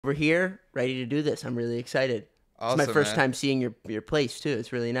Over here, ready to do this. I'm really excited. It's my Awesome, first man. time seeing your place too.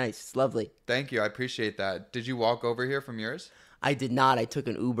 It's really nice. It's lovely. Thank you. I appreciate that. Did you walk over here from yours? I did not. I took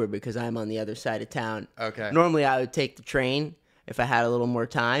an Uber because I'm on the other side of town. Okay. Normally, I would take the train if I had a little more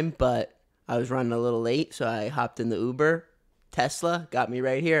time, but I was running a little late, so I hopped in the Uber. Tesla got me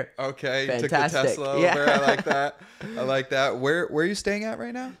right here. Okay. You took the Fantastic. Tesla Yeah. over. I like that. I like that. Where are you staying at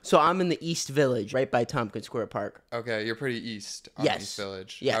right now? So I'm in the East Village, right by Tompkins Square Park. Okay. You're pretty east on Yes. East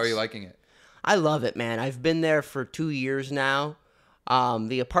Village. Yes. How are you liking it? I love it, man. I've been there for 2 years now.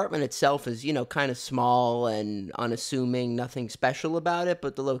 The apartment itself is, kind of small and unassuming, nothing special about it,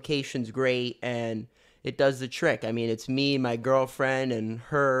 but the location's great and it does the trick. I mean, it's me, my girlfriend, and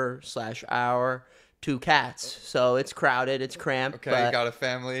her/our 2 cats. So it's crowded, it's cramped, Okay. but You got a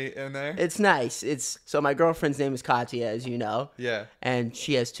family in there? it's nice. So my girlfriend's name is Katya, as you know, Yeah. and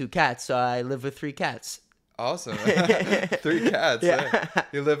she has 2 cats, so I live with 3 cats. Awesome. 3 cats. Yeah.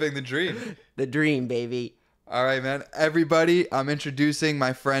 You're living the dream. The dream, baby. All right, man. Everybody, I'm introducing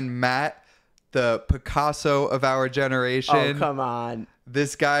my friend Matt, the Picasso of our generation. Oh, come on.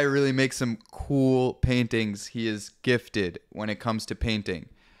 This guy really makes some cool paintings. He is gifted when it comes to painting.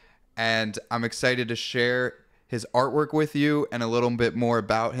 And I'm excited to share his artwork with you and a little bit more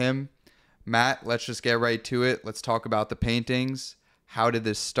about him. Matt, let's just get right to it. Let's talk about the paintings. How did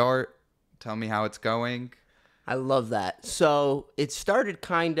this start? Tell me how it's going. I love that. So it started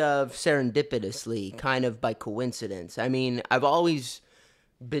kind of serendipitously, kind of by coincidence. I mean, I've always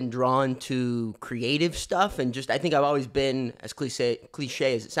been drawn to creative stuff, and I think I've always been, as cliche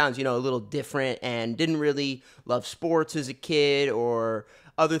as it sounds, a little different, and didn't really love sports as a kid or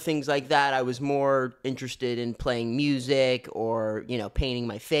other things like that. I was more interested in playing music or, painting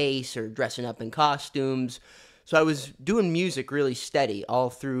my face or dressing up in costumes. So I was doing music really steady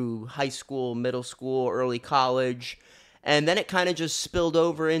all through high school, middle school, early college. And then it kind of just spilled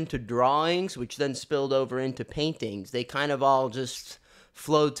over into drawings, which then spilled over into paintings. They kind of all just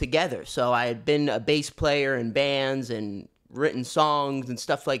flowed together. So I had been a bass player in bands and written songs and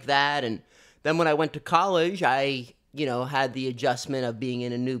stuff like that. And then when I went to college, I had the adjustment of being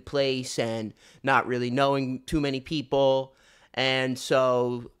in a new place and not really knowing too many people. And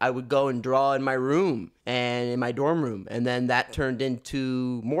so I would go and draw in my room and in my dorm room. And then that turned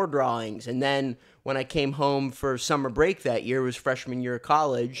into more drawings. And then when I came home for summer break that year, it was freshman year of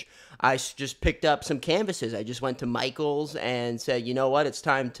college, I just picked up some canvases. I just went to Michael's and said, you know what, it's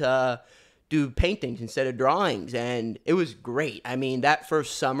time to do paintings instead of drawings. And it was great. I mean, that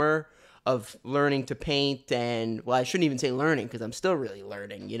first summer of learning to paint well, I shouldn't even say learning because I'm still really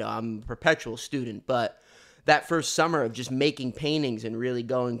learning. I'm a perpetual student, but that first summer of just making paintings and really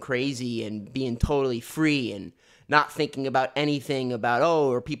going crazy and being totally free and not thinking about anything about,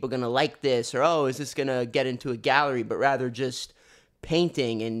 are people going to like this? Or, is this going to get into a gallery? But rather just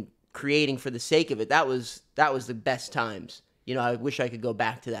painting and creating for the sake of it. That was the best times. I wish I could go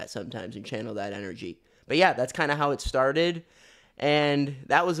back to that sometimes and channel that energy. But yeah, that's kind of how it started. And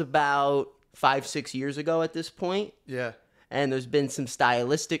that was about 5-6 years ago at this point. Yeah. And there's been some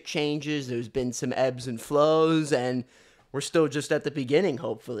stylistic changes. There's been some ebbs and flows, and we're still just at the beginning,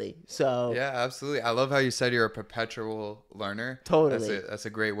 hopefully. So Yeah, absolutely. I love how you said you're a perpetual learner. Totally. That's a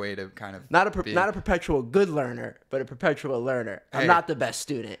great way to kind of not a perpetual good learner, but a perpetual learner. I'm Hey. not the best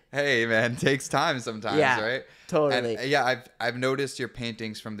student. Hey, man, takes time sometimes, Yeah, right? totally. And yeah, I've noticed your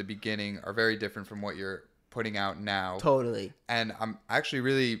paintings from the beginning are very different from what you're putting out now. Totally. And I'm actually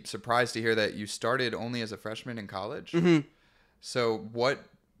really surprised to hear that you started only as a freshman in college. Mm-hmm. So what,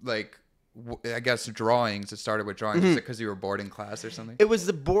 I guess drawings, it started with drawings. Is it because you were bored in class or something? It was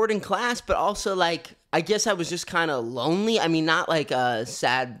the boarding class, but also I guess I was just kind of lonely. I mean, not like a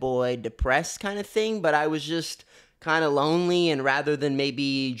sad boy, depressed kind of thing, but I was just kind of lonely. And rather than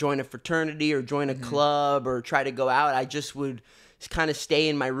maybe join a fraternity or join a club or try to go out, I just would kind of stay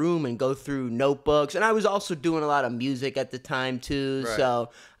in my room and go through notebooks. And I was also doing a lot of music at the time too. Right. So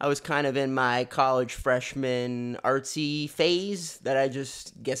I was kind of in my college freshman artsy phase that I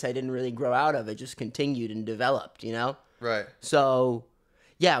just guess I didn't really grow out of. It just continued and developed, Right. So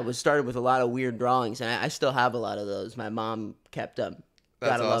yeah, it was started with a lot of weird drawings, and I still have a lot of those. My mom kept them.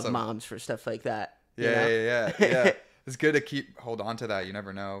 That's Gotta love awesome. moms for stuff like that. Yeah. It's good to hold on to that. You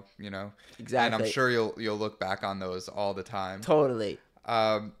never know, Exactly. And I'm sure you'll look back on those all the time. Totally.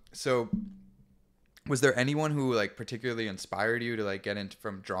 So was there anyone who particularly inspired you to get into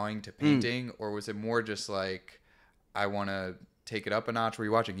from drawing to painting, or was it more just I want to take it up a notch? Were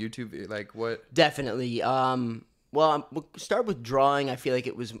you watching YouTube? What? Definitely. Well, we'll start with drawing. I feel like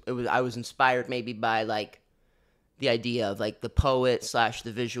it was I was inspired maybe by the idea of like the poet slash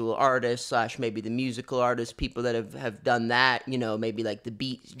the visual artist slash maybe the musical artist, people that have done that, you know, maybe like the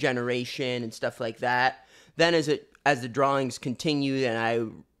beat generation and stuff like that. Then as the drawings continued and I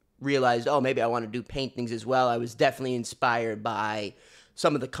realized, oh, maybe I want to do paintings as well, I was definitely inspired by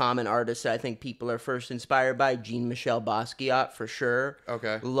some of the common artists that I think people are first inspired by. Jean-Michel Basquiat, for sure.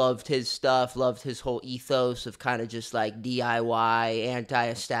 Okay. Loved his stuff, loved his whole ethos of kind of just like DIY,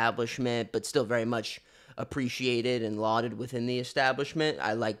 anti-establishment, but still very much appreciated and lauded within the establishment.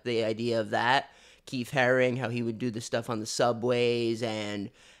 I like the idea of that. Keith Haring, how he would do the stuff on the subways and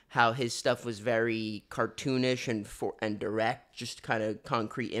how his stuff was very cartoonish and direct, just kind of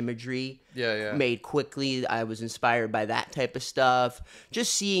concrete imagery. Yeah. Made quickly. I was inspired by that type of stuff.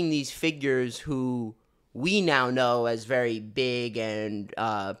 Just seeing these figures who we now know as very big and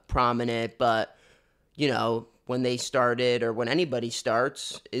prominent, but, you know, when they started or when anybody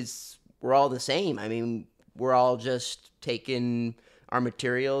starts, we're all the same. I mean, we're all just taking our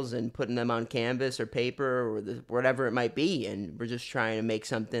materials and putting them on canvas or paper or whatever it might be, and we're just trying to make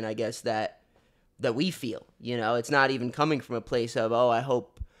something, I guess, that we feel. You know, it's not even coming from a place of, oh, I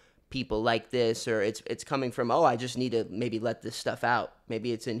hope people like this, or it's coming from, oh, I just need to maybe let this stuff out.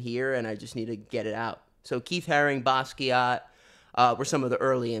 Maybe it's in here and I just need to get it out. So Keith Haring, Basquiat were some of the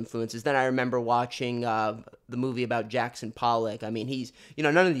early influences. Then I remember watching the movie about Jackson Pollock. I mean, he's, you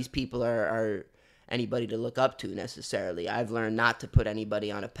know, none of these people are anybody to look up to necessarily. I've learned not to put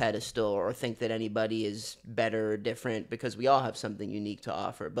anybody on a pedestal or think that anybody is better or different, because we all have something unique to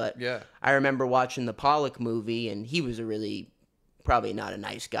offer. But Yeah. I remember watching the Pollock movie, and he was a really, probably not a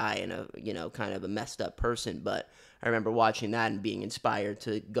nice guy and a, you know, kind of a messed up person. But I remember watching that and being inspired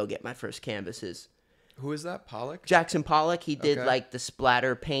to go get my first canvases. Who is that? Pollock? Jackson Pollock, he did Okay. like the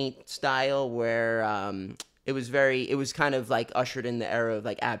splatter paint style where it was kind of like ushered in the era of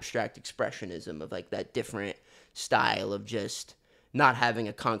like abstract expressionism, of like that different style of just not having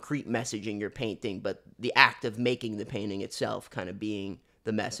a concrete message in your painting, but the act of making the painting itself kind of being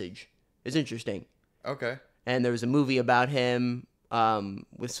the message. It's interesting. Okay. And there was a movie about him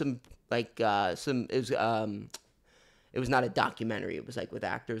with some like it was not a documentary. It was like with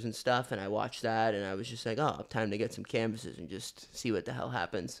actors and stuff, and I watched that, and I was just like, oh, time to get some canvases and just see what the hell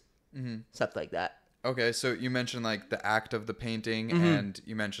happens. Stuff like that. Okay, so you mentioned like the act of the painting, and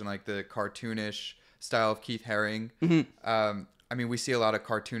you mentioned like the cartoonish style of Keith Haring. I mean, we see a lot of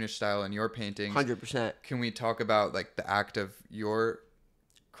cartoonish style in your paintings. 100%. Can we talk about like the act of your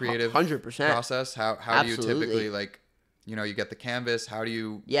creative 100%. process? How do you Absolutely. typically, like, you know, you get the canvas? How do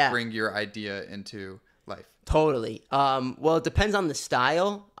you bring your idea into life? Totally. Well, it depends on the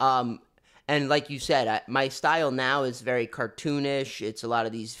style. And like you said, my style now is very cartoonish. It's a lot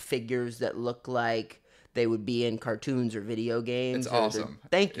of these figures that look like they would be in cartoons or video games. It's awesome.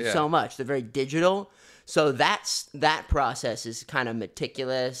 Thank you so much. They're very digital. So that process is kind of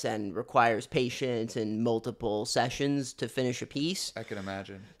meticulous and requires patience and multiple sessions to finish a piece. I can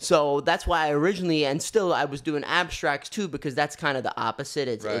imagine. So that's why I originally, and still I was doing abstracts too, because that's kind of the opposite.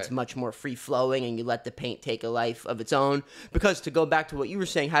 It's much more free flowing, and you let the paint take a life of its own. Because to go back to what you were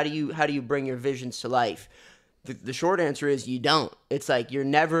saying, how do you bring your visions to life? The short answer is you don't. It's like you're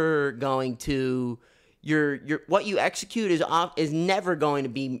never going to. Your what you execute is never going to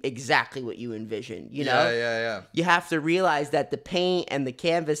be exactly what you envision. You know. Yeah. You have to realize that the paint and the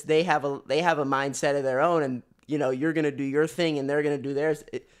canvas, they have a mindset of their own, and you know you're gonna do your thing and they're gonna do theirs.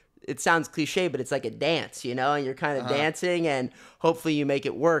 It sounds cliche, but it's like a dance, you know, and you're kind of dancing, and hopefully you make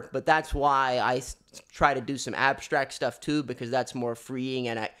it work. But that's why I try to do some abstract stuff too, because that's more freeing,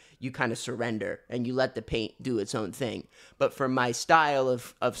 and you kind of surrender and you let the paint do its own thing. But for my style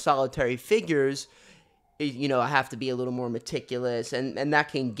of solitary figures, you know, I have to be a little more meticulous, and that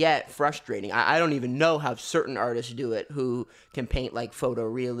can get frustrating. I don't even know how certain artists do it who can paint like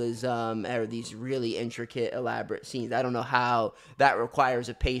photorealism or these really intricate, elaborate scenes. I don't know how that requires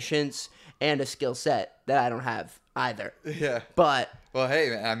a patience and a skill set that I don't have either. Yeah. But well,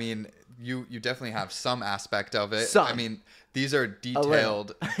 hey, I mean, you definitely have some aspect of it. Some. I mean, these are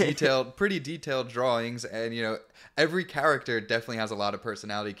pretty detailed drawings, and you know, every character definitely has a lot of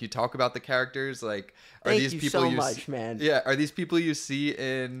personality. Can you talk about the characters? Like, are Thank these you people so much, man. Yeah, are these people you see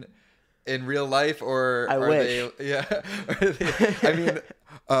in real life, or I are wish. they? Yeah, I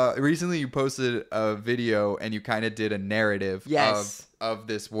mean, recently you posted a video and you kind of did a narrative of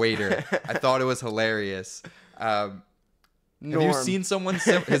this waiter. I thought it was hilarious. Have you seen someone?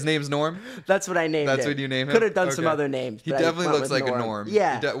 His name's Norm. That's what I named him. That's what you named him? Could have done some other names. He but I definitely went looks with like a Norm.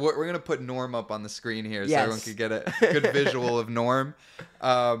 Yeah. We're going to put Norm up on the screen here so Yes. everyone could get a good visual of Norm.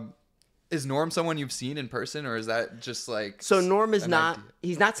 Is Norm someone you've seen in person, or is that just like So Norm is an not, idea?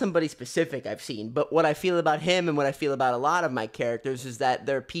 he's not somebody specific I've seen, but what I feel about him and what I feel about a lot of my characters is that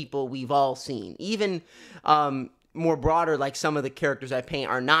they're people we've all seen. Even more broader, like some of the characters I paint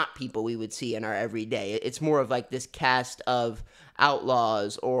are not people we would see in our everyday. It's more of like this cast of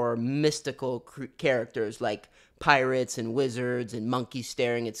outlaws or mystical characters like pirates and wizards and monkeys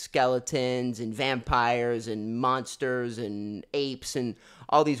staring at skeletons and vampires and monsters and apes and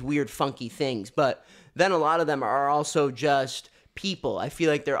all these weird funky things. But then a lot of them are also just people. I feel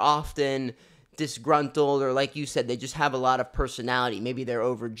like they're often disgruntled, or like you said, they just have a lot of personality. Maybe they're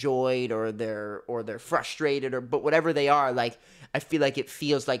overjoyed or they're frustrated, or but whatever they are, like I feel like it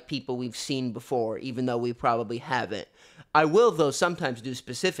feels like people we've seen before, even though we probably haven't. I will, though, sometimes do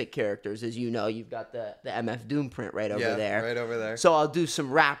specific characters. As you know, you've got the MF Doom print right over there. Right over there. So I'll do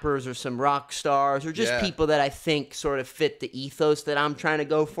some rappers or some rock stars or just people that I think sort of fit the ethos that I'm trying to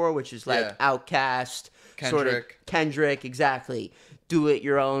go for, which is like Outkast, sort of Kendrick, exactly. Do it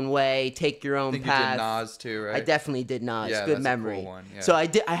your own way, take your own path. You did Nas too, right? I definitely did Nas. Yeah, Good that's memory. A cool one. Yeah. So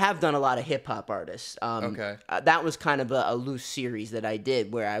I have done a lot of hip hop artists. Okay. That was kind of a loose series that I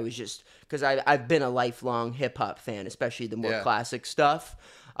did where I was just, because I've been a lifelong hip hop fan, especially the more classic stuff.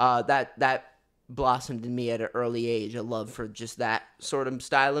 That blossomed in me at an early age, a love for just that sort of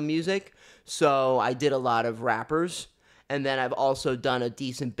style of music. So I did a lot of rappers. And then I've also done a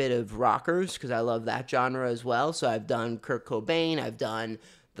decent bit of rockers because I love that genre as well. So I've done Kurt Cobain. I've done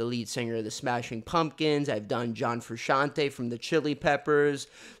the lead singer of the Smashing Pumpkins. I've done John Frusciante from the Chili Peppers.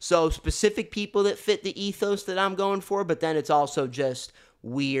 So specific people that fit the ethos that I'm going for. But then it's also just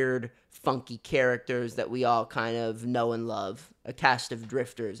weird, funky characters that we all kind of know and love. A cast of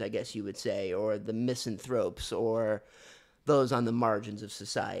drifters, I guess you would say, or the misanthropes, or those on the margins of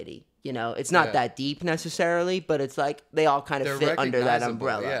society. You know, it's not that deep necessarily, but it's like they all kind of fit under that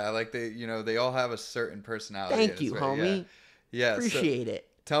umbrella. Yeah, like they all have a certain personality. Thank you, homie. Yeah, appreciate it.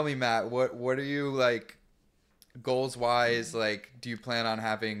 Tell me, Matt, what are you like goals wise? Like, do you plan on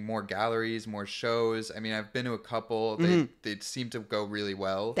having more galleries, more shows? I mean, I've been to a couple. They seem to go really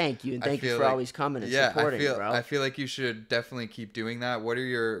well. Thank you, and thank you for always coming and supporting, bro. I feel like you should definitely keep doing that. What are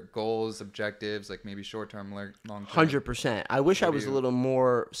your goals, objectives, like maybe short term, long term? 100%. I wish I was a little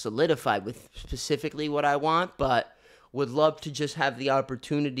more solidified with specifically what I want, but would love to just have the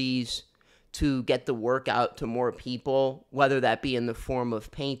opportunities to get the work out to more people, whether that be in the form of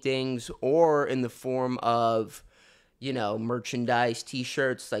paintings or in the form of, you know, merchandise,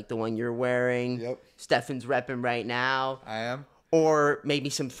 T-shirts like the one you're wearing. Yep. Stefan's repping right now. I am. Or maybe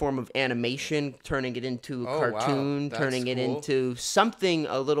some form of animation, turning it into a cartoon, turning it into something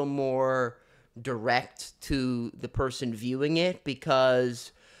a little more direct to the person viewing it,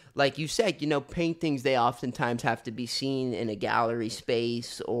 because like you said, you know, paintings, they oftentimes have to be seen in a gallery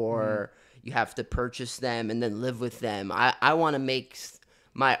space, or you have to purchase them and then live with them. I want to make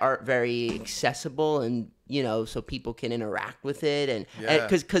my art very accessible, and, you know, so people can interact with it. And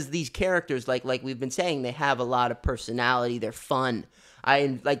because these characters, like we've been saying, they have a lot of personality. They're fun.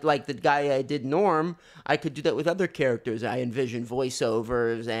 I like the guy I did, Norm. I could do that with other characters. I envision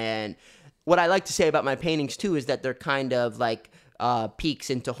voiceovers, and what I like to say about my paintings too is that they're kind of like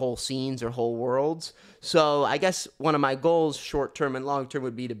peeks into whole scenes or whole worlds. So I guess one of my goals, short term and long term,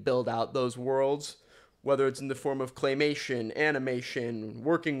 would be to build out those worlds, whether it's in the form of claymation, animation,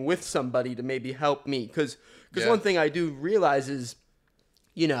 working with somebody to maybe help me. Because one thing I do realize is,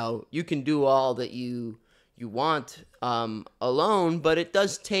 you know, you can do all that you want alone, but it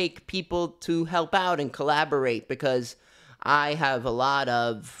does take people to help out and collaborate, because I have a lot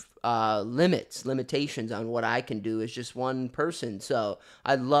of limitations on what I can do as just one person. So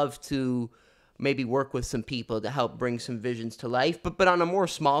I'd love to maybe work with some people to help bring some visions to life, but on a more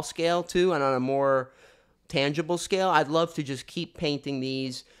small scale too, and on a more tangible scale. I'd love to just keep painting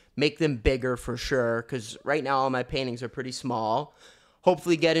these, make them bigger for sure, because right now all my paintings are pretty small.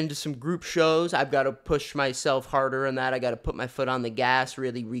 Hopefully get into some group shows. I've got to push myself harder in that. I got to put my foot on the gas,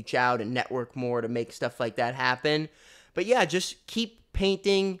 really reach out and network more to make stuff like that happen. But yeah, just keep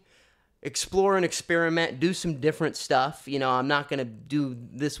painting, explore and experiment, do some different stuff. You know, I'm not going to do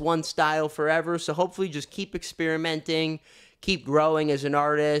this one style forever, so hopefully just keep experimenting, keep growing as an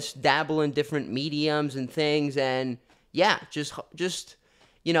artist, dabble in different mediums and things, and yeah, just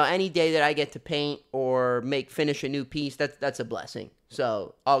you know, any day that I get to paint or finish a new piece, that's a blessing.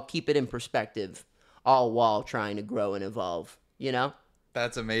 So I'll keep it in perspective, all while trying to grow and evolve, you know?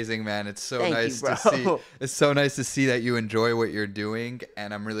 That's amazing, man. It's so Thank nice you, to see. It's so nice to see that you enjoy what you're doing,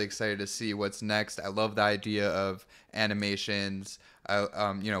 and I'm really excited to see what's next. I love the idea of animations,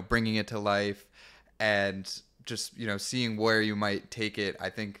 you know, bringing it to life, and just, seeing where you might take it, I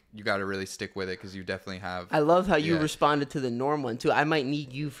think you got to really stick with it because you definitely have. I love how you responded to the Norm one too. I might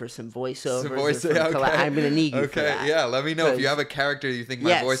need you for some voiceovers. Okay. I'm gonna need you for that. Yeah, let me know if you have a character you think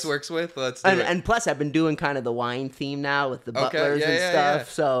my voice works with. Let's do it. And plus, I've been doing kind of the wine theme now with the butlers and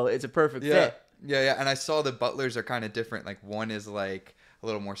stuff, so it's a perfect fit. Yeah. And I saw the butlers are kind of different. Like one is like a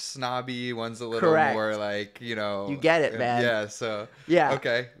little more snobby, one's a little more like, You get it, man. Yeah, so. Yeah.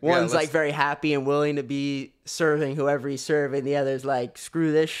 Okay. One's like very happy and willing to be serving whoever he's serving. The other's like,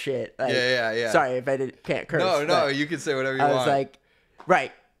 screw this shit. Like, yeah. Sorry if can't curse. No, you can say whatever you want. I was like,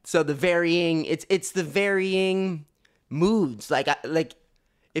 right. So the varying, it's the varying moods. Like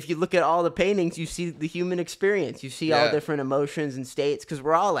if you look at all the paintings, you see the human experience. You see all different emotions and states, because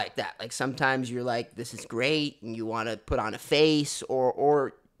we're all like that. Like sometimes you're like, this is great, and you want to put on a face,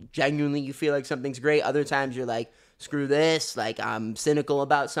 or genuinely you feel like something's great. Other times you're like, screw this, like I'm cynical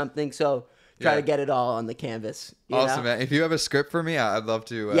about something. So try to get it all on the canvas. Awesome, man. If you have a script for me, I'd love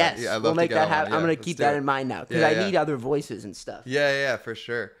to. Yes, I'd love we'll make to that happen. I'm going to keep that in mind now, because I need other voices and stuff. Yeah, for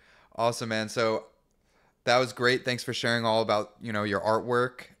sure. Awesome, man. So that was great. Thanks for sharing all about, your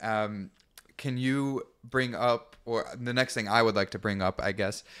artwork. Can you bring up, or the next thing I would like to bring up, I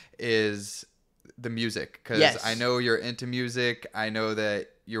guess, is the music? Because I know you're into music. I know that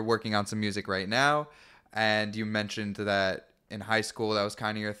you're working on some music right now. And you mentioned that in high school, that was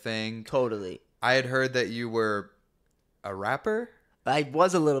kind of your thing. Totally. I had heard that you were a rapper. I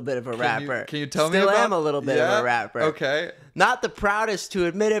was a little bit of a rapper. Can you tell me Still about? am a little bit of a rapper. Okay. Not the proudest to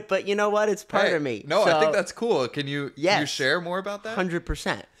admit it, but you know what? It's part of me. No, I think that's cool. Can you share more about that?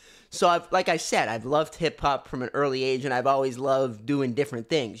 100%. So like I said, I've loved hip hop from an early age, and I've always loved doing different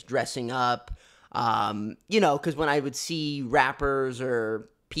things, dressing up. Because when I would see rappers or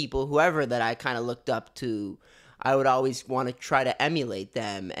people, whoever that I kind of looked up to, I would always want to try to emulate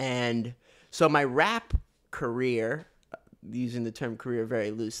them. And so my rap career, using the term career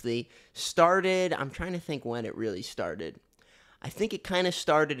very loosely, started, I'm trying to think when it really started. I think it kind of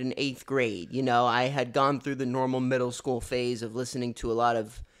started in 8th grade. I had gone through the normal middle school phase of listening to a lot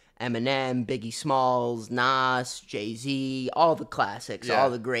of Eminem, Biggie Smalls, Nas, Jay-Z, all the classics, all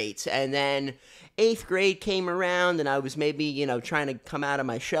the greats. And then 8th grade came around, and I was maybe, trying to come out of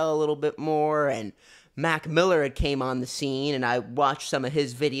my shell a little bit more, and Mac Miller had came on the scene, and I watched some of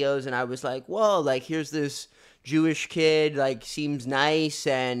his videos, and I was like, whoa, like, here's this Jewish kid, like, seems nice,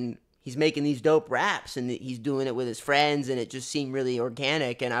 and he's making these dope raps, and he's doing it with his friends, and it just seemed really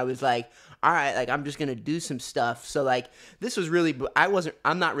organic, and I was like, all right, like, I'm just gonna do some stuff. So, like, this was really,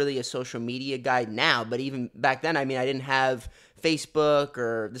 I'm not really a social media guy now, but even back then, I mean, I didn't have Facebook,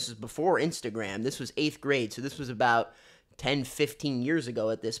 or this is before Instagram. This was 8th grade, so this was about 10, 15 years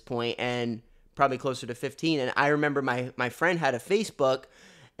ago at this point, and probably closer to 15, and I remember my friend had a Facebook,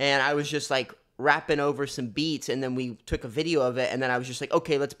 and I was just, like, rapping over some beats, and then we took a video of it, and then I was just like,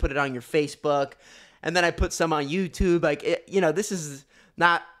 okay, let's put it on your Facebook, and then I put some on YouTube. Like, this is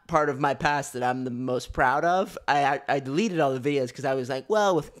not part of my past that I'm the most proud of. I deleted all the videos because I was like,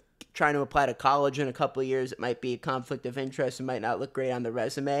 well, with trying to apply to college in a couple of years, it might be a conflict of interest. It might not look great on the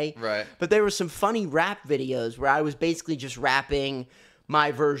resume. Right. But there were some funny rap videos where I was basically just rapping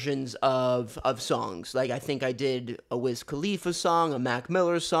my versions of songs. Like, I think I did a Wiz Khalifa song, a Mac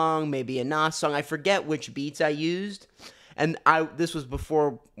Miller song, maybe a Nas song. I forget which beats I used. And this was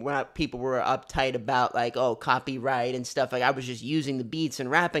before when people were uptight about, like, oh, copyright and stuff. Like, I was just using the beats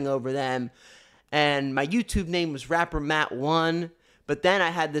and rapping over them. And my YouTube name was Rapper Matt 1. But then I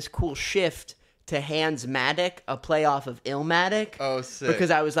had this cool shift to Hanzmatic, a playoff of Illmatic. Oh, sick.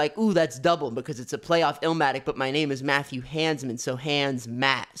 Because I was like, ooh, that's double, because it's a playoff Illmatic, but my name is Matthew Hanzman, so Hands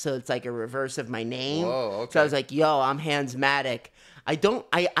Matt. So it's like a reverse of my name. Whoa, okay. So I was like, yo, I'm Hanzmatic.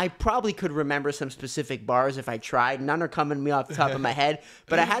 I probably could remember some specific bars if I tried. None are coming to me off the top of my head.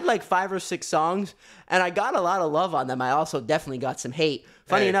 But I had like 5 or 6 songs, and I got a lot of love on them. I also definitely got some hate.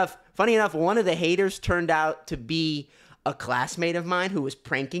 Funny enough, one of the haters turned out to be a classmate of mine who was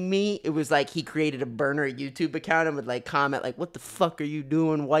pranking me. It was like he created a burner YouTube account and would like comment like, what the fuck are you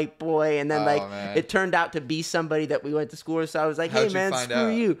doing, white boy? And then it turned out to be somebody that we went to school with. So I was like, hey man, screw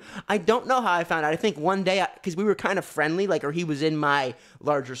you. I don't know how I found out. I think one day, because we were kind of friendly, like, or he was in my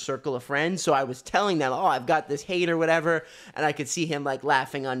larger circle of friends. So I was telling them, oh, I've got this hate or whatever. And I could see him like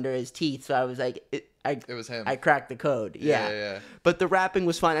laughing under his teeth. So I was like, it was him. I cracked the code. Yeah. But the rapping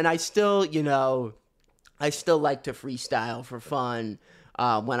was fun. And I still, I still like to freestyle for fun.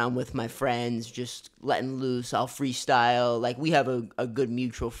 When I'm with my friends, just letting loose, I'll freestyle. Like, we have a good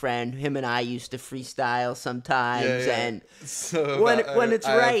mutual friend. Him and I used to freestyle sometimes, and so when it's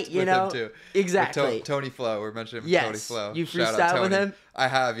right, you know, too. exactly. Tony Flo, we're mentioning Yes. Tony Flo. You Shout out freestyle with Tony. him? I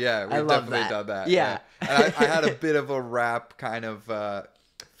have, yeah. We've love definitely that. done that. Yeah. And I had a bit of a rap kind of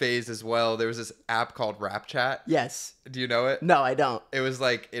phase as well. There was this app called Rap Chat. Yes. Do you know it? No, I don't. It was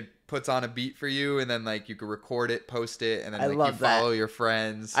like it puts on a beat for you, and then like you could record it, post it, and then I like love you follow that. your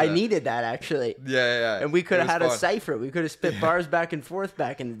friends. I needed that, actually. Yeah. And we could have had a fun. cipher. We could have spit bars back and forth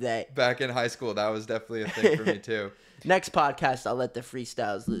back in the day. Back in high school, that was definitely a thing for me too. Next podcast, I'll let the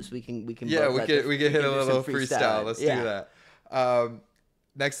freestyles loose. We can. Yeah, both we can hit a do little some freestyle. Let's Yeah. do that.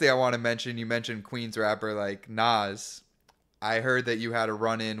 Next thing I want to mention, you mentioned Queens rapper like Nas. I heard that you had a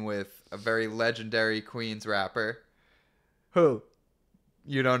run-in with a very legendary Queens rapper. Who?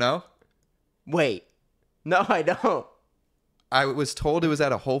 You don't know? Wait. No, I don't. I was told it was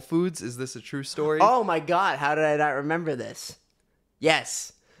at a Whole Foods. Is this a true story? Oh my God! How did I not remember this?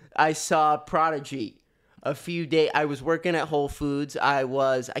 Yes, I saw Prodigy a few days. I was working at Whole Foods. I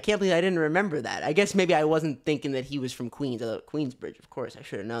can't believe I didn't remember that. I guess maybe I wasn't thinking that he was from Queens. Queensbridge, of course. I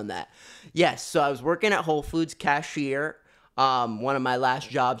should have known that. Yes, so I was working at Whole Foods, cashier. One of my last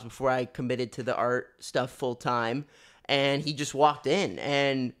jobs before I committed to the art stuff full time, and he just walked in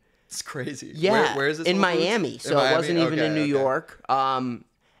and. It's crazy. Yeah, where is this? In Whole Foods? Miami, so Miami? it wasn't even in New Okay. York. And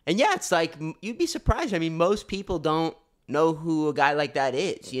yeah, it's like you'd be surprised. I mean, most people don't know who a guy like that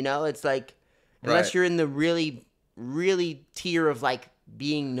is. You know, it's like unless Right. you're in the really, really tier of like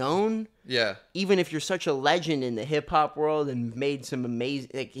being known. Yeah. Even if you're such a legend in the hip hop world and made some amazing,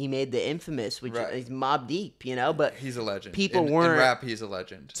 like he made the Infamous, which Right. is Mobb Deep, you know. But He's a legend. People in weren't rap. He's a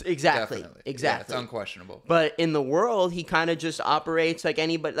legend. Exactly. Definitely. Exactly. Yeah, it's unquestionable. But in the world, he kind of just operates like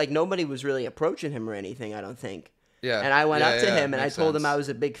anybody. Like nobody was really approaching him or anything. I don't think. Yeah. And I went Yeah, up to yeah, him and I makes told him sense. I was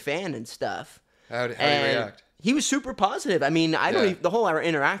a big fan and stuff. How did he And react? he was super positive. I mean, I don't. Yeah. Even, the whole our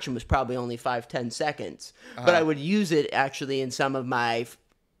interaction was probably only 5-10 seconds, but I would use it actually in some of my.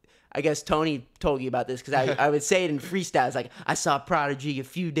 I guess Tony told you about this because I would say it in freestyles like I saw Prodigy a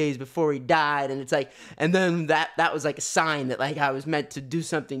few days before he died, and it's like, and then that was like a sign that like I was meant to do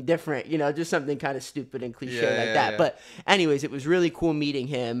something different, you know, just something kind of stupid and cliche like that. Yeah. But anyways, it was really cool meeting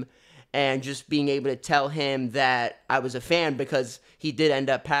him and just being able to tell him that I was a fan because he did end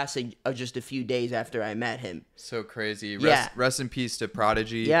up passing just a few days after I met him. So crazy. Yeah. Rest in peace to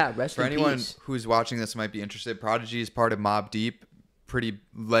Prodigy. Yeah, rest For in anyone peace. who's watching this might be interested, Prodigy is part of Mobb Deep, pretty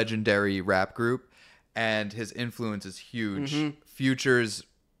legendary rap group, and his influence is huge. Mm-hmm. Future's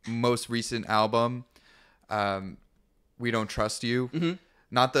most recent album, We Don't Trust You,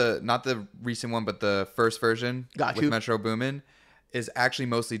 not the recent one, but the first version Got with you. Metro Boomin, is actually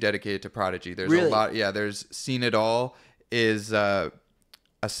mostly dedicated to Prodigy. There's Really? a lot. Yeah, there's Seen It All is a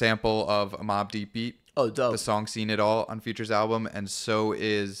sample of a Mobb Deep beat. Oh, dope. The song "Seen It All" on Future's album, and so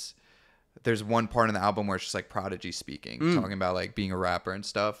is there's one part in the album where it's just like Prodigy speaking, talking about like being a rapper and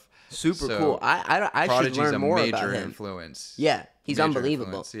stuff. Super So, cool. I should Prodigy's learn a more major about him. influence. Yeah, he's Major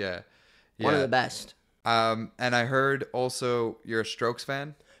unbelievable. influence, Yeah. One of the best. And I heard also you're a Strokes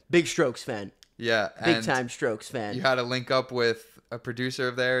fan. Big Strokes fan. Yeah. Big and time Strokes fan. You had a link up with a producer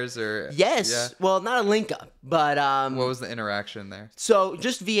of theirs, or Yes. Yeah. Well, not a link up, but What was the interaction there? so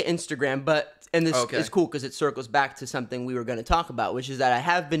just via Instagram, and this Okay. is cool because it circles back to something we were going to talk about, which is that I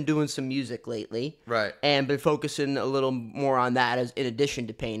have been doing some music lately. Right. And been focusing a little more on that as in addition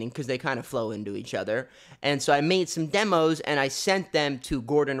to painting because they kind of flow into each other. And so I made some demos and I sent them to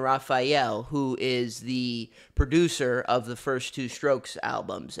Gordon Raphael, who is the producer of the first two Strokes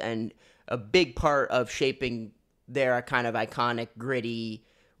albums and a big part of shaping their kind of iconic, gritty,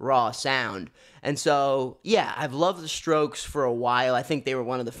 raw sound. And so, yeah, I've loved the Strokes for a while. I think they were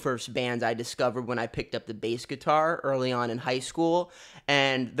one of the first bands I discovered when I picked up the bass guitar early on in high school.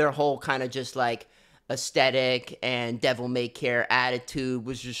 And their whole kind of just like aesthetic and devil may care attitude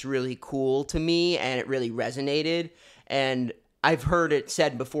was just really cool to me, and it really resonated. And I've heard it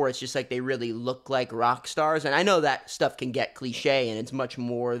said before, it's just like they really look like rock stars. And I know that stuff can get cliche and it's much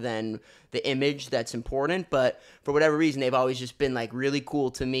more than the image that's important. But for whatever reason, they've always just been like really cool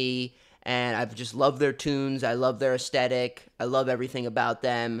to me. And I've just loved their tunes. I love their aesthetic. I love everything about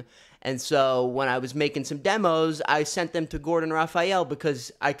them. And so when I was making some demos, I sent them to Gordon Raphael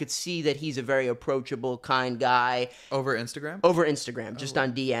because I could see that he's a very approachable, kind guy. Over Instagram? Over Instagram, just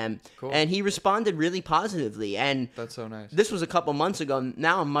on DM. Cool. And he responded really positively. And That's so nice. this was a couple months ago.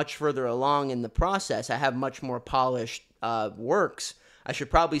 Now I'm much further along in the process. I have much more polished works. I should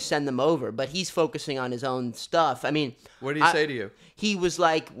probably send them over. But he's focusing on his own stuff. I mean, What did he say to you? he was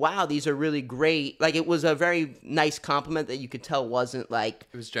like, wow, these are really great. Like, it was a very nice compliment that you could tell wasn't like...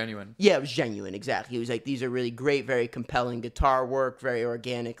 It was genuine. Yeah, it was genuine, exactly. He was like, these are really great, very compelling guitar work, very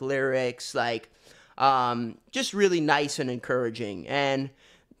organic lyrics, like, just really nice and encouraging. And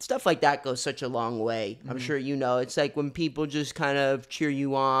stuff like that goes such a long way. I'm sure you know. It's like when people just kind of cheer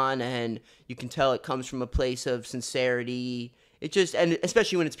you on, and you can tell it comes from a place of sincerity. It just, and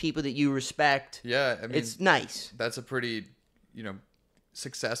especially when it's people that you respect. Yeah, I mean, it's nice. That's a pretty,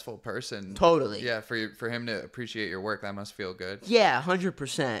 successful person. Totally. Yeah, for him to appreciate your work, that must feel good. Yeah,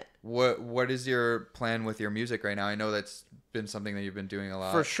 100%. What is your plan with your music right now? I know that's been something that you've been doing a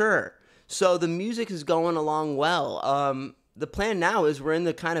lot. For sure. So the music is going along well. The plan now is we're in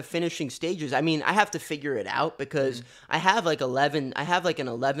the kind of finishing stages. I mean, I have to figure it out because I have like an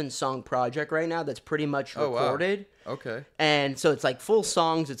 11 song project right now that's pretty much recorded. Wow. Okay. And so it's like full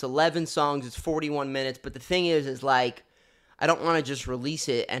songs, it's 11 songs, it's 41 minutes, but the thing is like I don't want to just release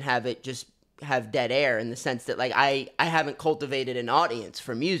it and have it just have dead air, in the sense that like I haven't cultivated an audience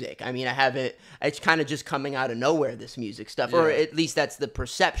for music. I mean, it's kind of just coming out of nowhere, this music stuff, or at least that's the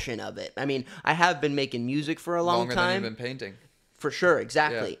perception of it. I mean, I have been making music for a long time. Longer than you've been painting. For sure,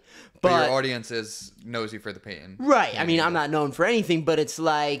 exactly. Yeah. But your audience knows you for the painting. Right. I mean, I'm not known for anything, but it's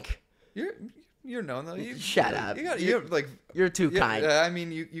like... You're known though. Shut up. You're too kind. I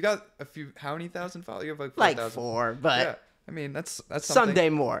mean, you got a few. How many thousand followers? You have like 4,000. Like 4, but yeah. I mean, that's something. Someday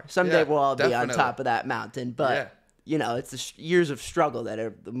more. Someday we'll all be on definitely. top of that mountain. But it's the years of struggle that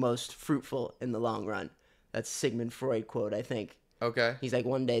are the most fruitful in the long run. That's Sigmund Freud quote, I think. Okay. He's like,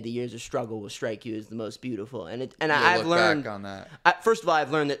 one day the years of struggle will strike you as the most beautiful. And You'll I've look learned back on that. First of all,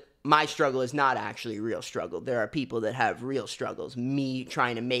 I've learned that my struggle is not actually real struggle. There are people that have real struggles. Me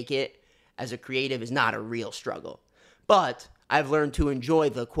trying to make it as a creative is not a real struggle. But I've learned to enjoy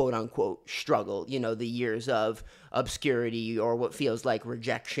the quote-unquote struggle, the years of obscurity or what feels like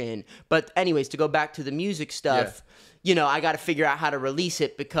rejection. But anyways, to go back to the music stuff, I got to figure out how to release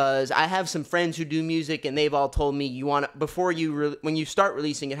it, because I have some friends who do music, and they've all told me when you start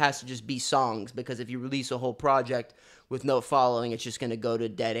releasing, it has to just be songs, because if you release a whole project with no following, it's just going to go to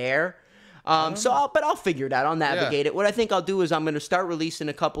dead air. But I'll figure it out. I'll navigate it. What I think I'll do is I'm going to start releasing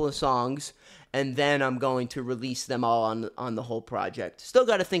a couple of songs, and then I'm going to release them all on the whole project. Still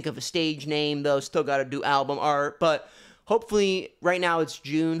got to think of a stage name, though. Still got to do album art. But hopefully, right now it's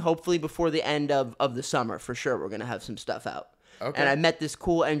June. Hopefully before the end of the summer, for sure, we're going to have some stuff out. Okay. And I met this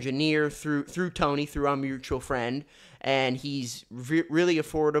cool engineer through Tony, through our mutual friend, and he's really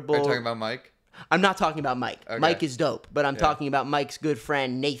affordable. Are you talking about Mike? I'm not talking about Mike. Okay. Mike is dope, but I'm talking about Mike's good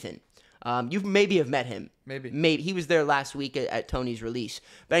friend, Nathan. You maybe have met him. Maybe. He was there last week at Tony's release.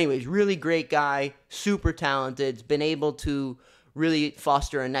 But anyways, really great guy, super talented. Been able to really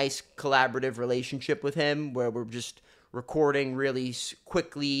foster a nice collaborative relationship with him, where we're just recording really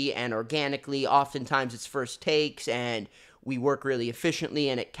quickly and organically. Oftentimes it's first takes, and we work really efficiently,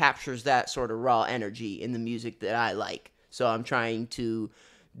 and it captures that sort of raw energy in the music that I like. So I'm trying to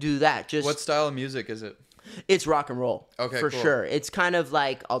do that. What style of music is it? It's rock and roll, for cool. sure. It's kind of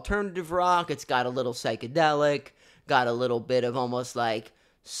like alternative rock. It's got a little psychedelic, got a little bit of almost like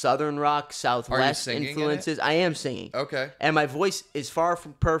southern rock, southwest influences. I am singing. Okay. And my voice is far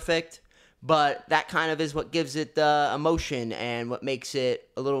from perfect, but that kind of is what gives it the emotion and what makes it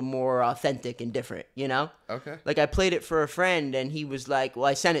a little more authentic and different, Okay. Like I played it for a friend, and he was like,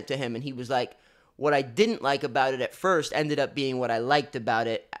 I sent it to him, and he was like, what I didn't like about it at first ended up being what I liked about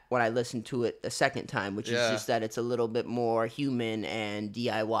it when I listened to it a second time, which is just that it's a little bit more human and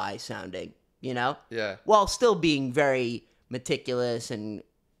DIY sounding, Yeah. While still being very meticulous and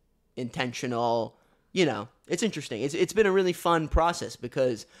intentional, It's interesting. It's been a really fun process,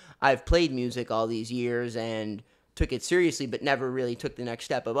 because I've played music all these years and took it seriously, but never really took the next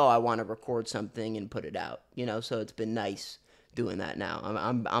step of, I want to record something and put it out, So it's been nice doing that now.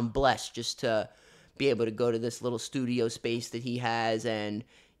 I'm blessed just to be able to go to this little studio space that he has, and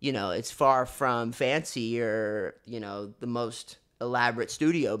it's far from fancy or the most elaborate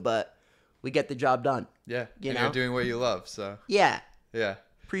studio, but we get the job done. Yeah, you're doing what you love, so yeah.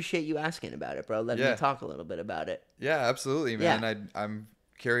 Appreciate you asking about it, bro. Let me talk a little bit about it. Yeah, absolutely, man. Yeah. I'm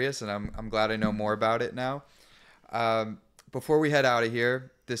curious, and I'm glad I know more about it now. Before we head out of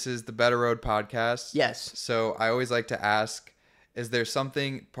here, this is the Better Road podcast. Yes. So I always like to ask, is there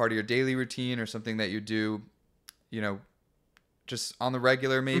something part of your daily routine or something that you do, just on the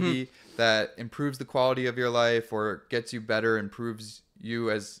regular maybe, that improves the quality of your life or gets you better, improves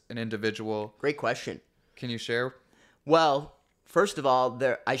you as an individual? Great question. Can you share? Well, first of all,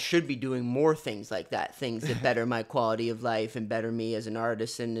 I should be doing more things like that, things that better my quality of life and better me as an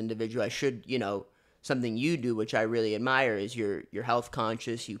artist and individual. I should, something you do, which I really admire, is you're health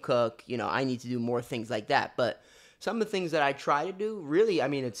conscious, you cook. I need to do more things like that. But some of the things that I try to do, really, I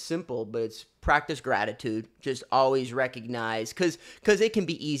mean, it's simple, but it's practice gratitude. Just always recognize, because it can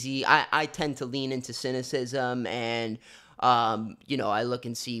be easy. I tend to lean into cynicism and I look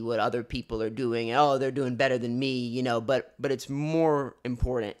and see what other people are doing, and they're doing better than me, but it's more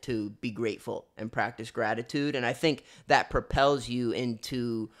important to be grateful and practice gratitude. And I think that propels you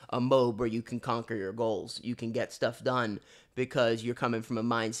into a mode where you can conquer your goals. You can get stuff done because you're coming from a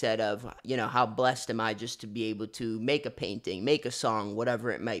mindset of, how blessed am I just to be able to make a painting, make a song, whatever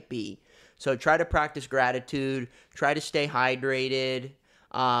it might be. So try to practice gratitude, try to stay hydrated.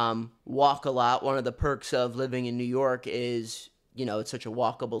 Walk a lot. One of the perks of living in New York is, it's such a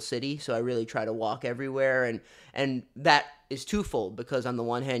walkable city. So I really try to walk everywhere. And that is twofold, because on the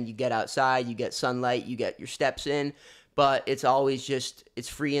one hand, you get outside, you get sunlight, you get your steps in, but it's always it's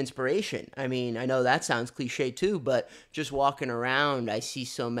free inspiration. I mean, I know that sounds cliche too, but just walking around, I see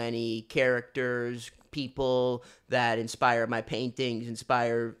so many characters, people that inspire my paintings,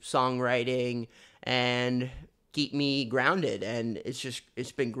 inspire songwriting, and keep me grounded. And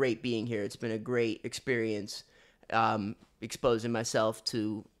it's been great being here. It's been a great experience, exposing myself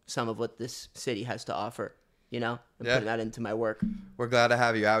to some of what this city has to offer, and putting that into my work. We're glad to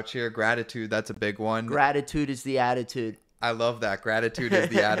have you out here. Gratitude, that's a big one. Gratitude is the attitude. I love that. Gratitude is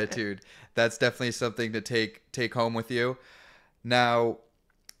the attitude. That's definitely something to take home with you. Now,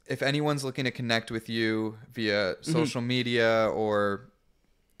 if anyone's looking to connect with you via social media or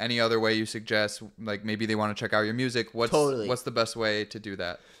any other way you suggest, like maybe they want to check out your music, what's the best way to do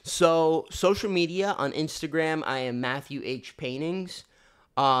that? So social media, on Instagram, I am Matthew H. Paintings.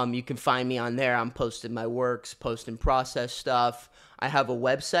 You can find me on there. I'm posting my works, posting process stuff. I have a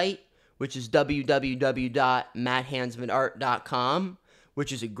website, which is www.matthanzmanart.com,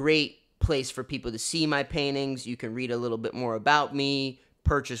 which is a great place for people to see my paintings. You can read a little bit more about me,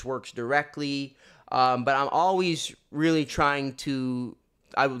 purchase works directly. But I'm always really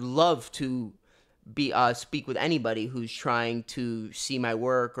I would love to speak with anybody who's trying to see my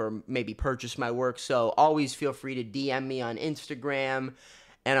work or maybe purchase my work. So always feel free to DM me on Instagram.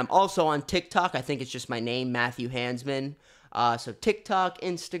 And I'm also on TikTok. I think it's just my name, Matthew Hanzman. So TikTok,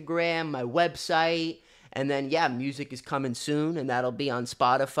 Instagram, my website. And then, music is coming soon, and that'll be on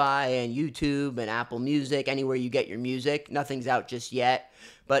Spotify and YouTube and Apple Music, anywhere you get your music. Nothing's out just yet.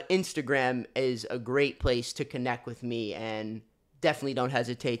 But Instagram is a great place to connect with me, and definitely don't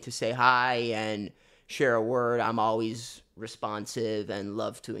hesitate to say hi and share a word. I'm always responsive and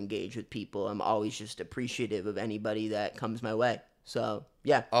love to engage with people. I'm always just appreciative of anybody that comes my way. So,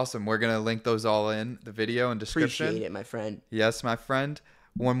 yeah. Awesome. We're going to link those all in the video and description. Appreciate it, my friend. Yes, my friend.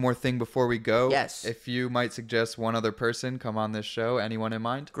 One more thing before we go. Yes. If you might suggest one other person come on this show, anyone in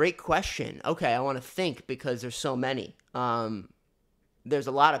mind? Great question. Okay, I want to think because there's so many. There's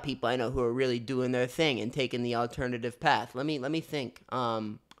a lot of people I know who are really doing their thing and taking the alternative path. Let me think.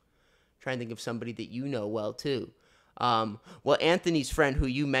 Trying to think of somebody that you know well too. Well, Anthony's friend who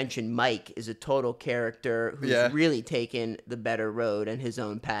you mentioned, Mike, is a total character who's really taken the better road and his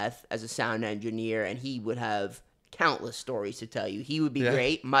own path as a sound engineer, and he would have countless stories to tell you. He would be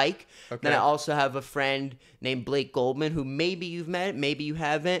great, Mike. Okay. Then I also have a friend named Blake Goldman, who maybe you've met, maybe you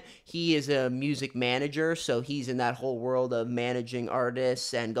haven't. He is a music manager, so he's in that whole world of managing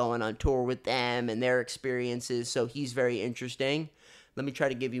artists and going on tour with them and their experiences. So he's very interesting. Let me try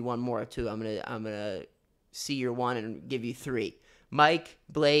to give you one more too. I'm gonna see your one and give you three. Mike,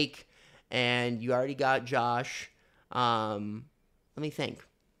 Blake, and you already got Josh. Let me think.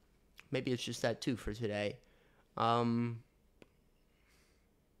 Maybe it's just that two for today.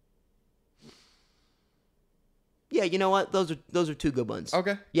 Yeah, you know what? Those are two good ones.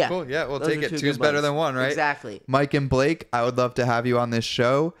 Okay. Yeah. Cool. Yeah, we'll take it. Two's better than one, right? Exactly. Mike and Blake, I would love to have you on this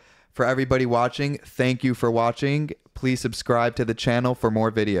show. For everybody watching, thank you for watching. Please subscribe to the channel for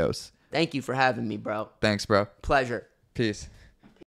more videos. Thank you for having me, bro. Thanks, bro. Pleasure. Peace.